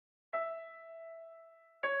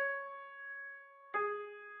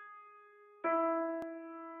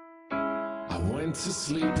went to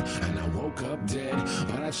sleep and I woke up dead,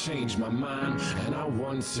 but I changed my mind and I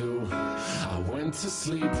want to. I went to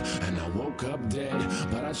sleep and I woke up dead,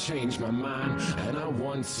 but I changed my mind and I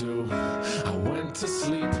want to. I went to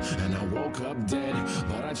sleep and I woke up dead,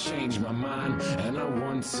 but I changed my mind and I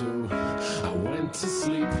want to. I went to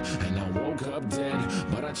sleep and I woke up dead,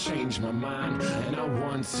 but I changed my mind and I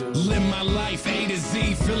want to. Live my life A to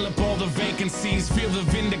Z, fill up all the vacancies, feel the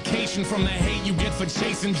vindication from the hate you get for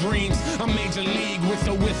chasing dreams. I'm major league with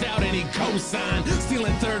or without any cosign,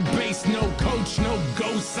 stealing third base, no coach, no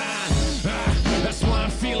go sign. That's why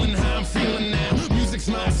I'm feeling how I'm feeling now. Music's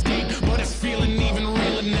my escape, but it's feeling even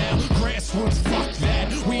realer now. Grassroots, fuck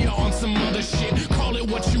that, we are on some other shit. Call it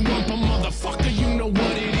what you want, but motherfucker, you know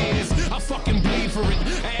what it is. I fucking bleed for it,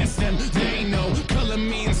 ask them, they know. Color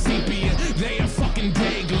me in sepia, they are fucking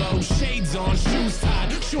day glow. Shades on, shoes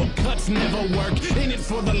tied, shortcuts never work. In it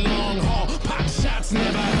for the long haul, pop shots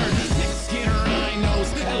never hurt. Thick skin,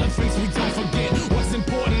 rhinos, elephants we don't forget. What's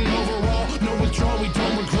important overall, no withdrawal we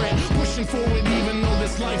don't regret. Pushing forward even though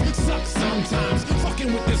this life sucks sometimes.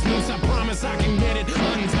 Fucking with this noose, I promise I can get it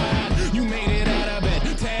untied. You made it out of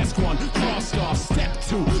bed, task one, crossed off. Step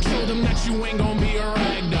two, show them that you ain't gonna be a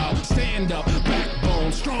ragdoll. Stand up,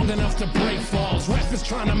 backbone, strong enough to break falls. Ref is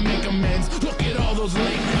trying to make amends, look at all those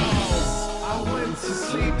late calls. I went to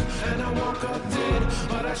sleep and I woke up dead,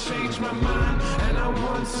 but I changed my mind and I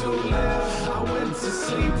want to live. I went to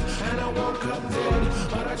sleep and I woke up dead,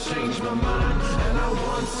 but I changed my mind and I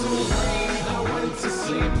want to breathe. I went to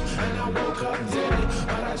sleep and I woke up dead,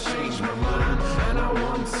 but I changed my mind and I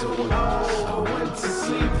want to. I went to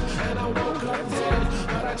sleep and I woke up dead,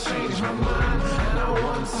 but I changed my mind and I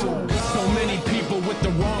want to. So many people with the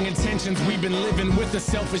wrong intentions, we've been living with a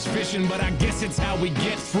selfish vision, but I guess it's how we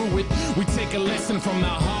get through it. We take a lesson from the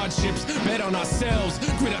hardships, bet on ourselves,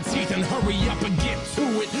 grit our teeth and hurry up and get to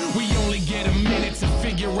it. We only get a minute to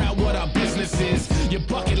figure out what our business is. Your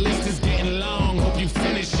bucket list is getting long, hope you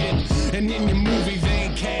finish it. And in your movie they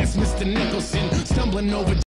ain't cast Mr. Nicholson, stumbling over